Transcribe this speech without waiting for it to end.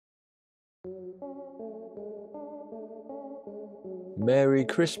Merry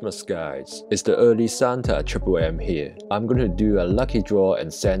Christmas guys! It's the early Santa M here. I'm going to do a lucky draw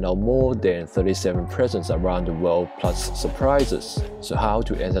and send out more than 37 presents around the world plus surprises. So how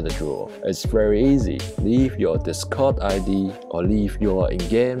to enter the draw? It's very easy. Leave your Discord ID or leave your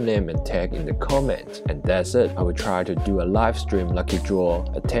in-game name and tag in the comment. And that's it. I will try to do a live stream lucky draw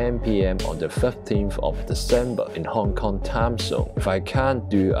at 10 PM on the 15th of December in Hong Kong time zone. If I can't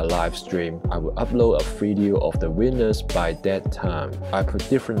do a live stream, I will upload a video of the winners by that time. I put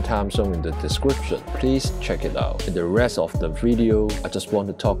different time zone in the description. Please check it out. In the rest of the video, I just want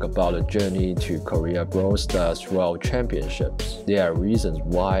to talk about the journey to Korea Brawl Stars World Championships. There are reasons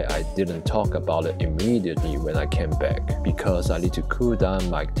why I didn't talk about it immediately when I came back, because I need to cool down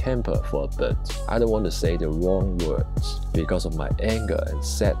my temper for a bit. I don't want to say the wrong words because of my anger and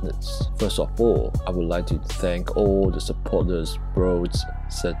sadness. First of all, I would like to thank all the supporters, bros,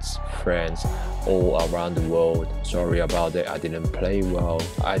 sisters, friends all around the world. Sorry about that, I didn't play well,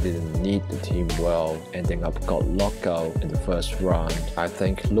 I didn't lead the team well, and then I got knocked out in the first round. I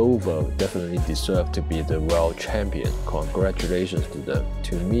think Lover definitely deserved to be the world champion. Congratulations to them.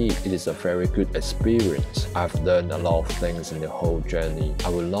 To me, it is a very good experience. I've learned a lot of things in the whole journey. I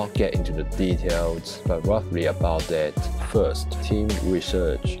will not get into the details, but roughly about that. First, team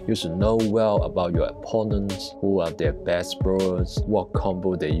research. You should know well about your opponents, who are their best brawlers, what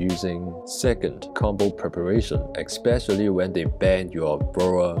combo they're using. Second, combo preparation. Especially when they ban your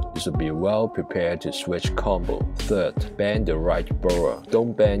brawler, you should be well prepared to switch combo. Third, ban the right brawler.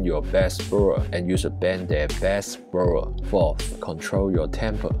 Don't ban your best brawler, and you should ban their best brawler. Fourth, control your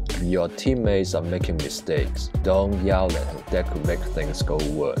temper. If your teammates are making mistakes, don't yell at them. That could make things go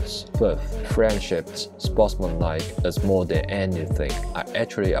worse. Fifth, friendships. Sportsmanlike is more than anything. I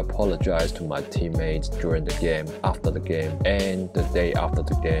actually apologized to my teammates during the game, after the game, and the day after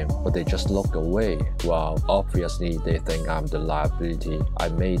the game, but they just look away. Well, obviously they think I'm the liability. I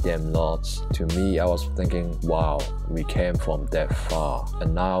made them lots. To me, I was thinking, wow, we came from that far.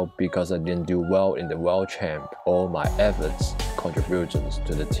 And now, because I didn't do well in the World Champ, all my efforts, contributions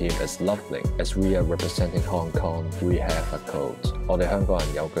to the team is nothing. As we are representing Hong Kong, we have a code. 我哋香港人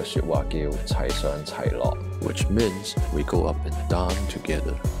有句說話叫齊上齊落 which means we go up and down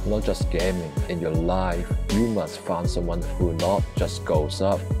together. Not just gaming. In your life, you must find someone who not just goes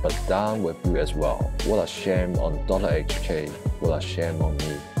up, but down with you as well. What a shame on $HK. What a shame on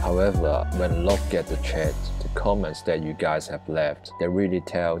me. However, when look at the chat, the comments that you guys have left, that really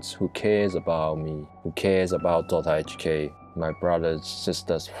tells who cares about me, who cares about $HK. My brothers,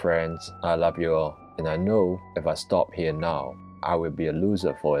 sisters, friends, I love you all. And I know if I stop here now, I will be a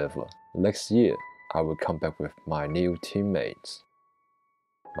loser forever. Next year, I will come back with my new teammates.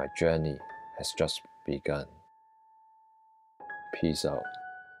 My journey has just begun. Peace out.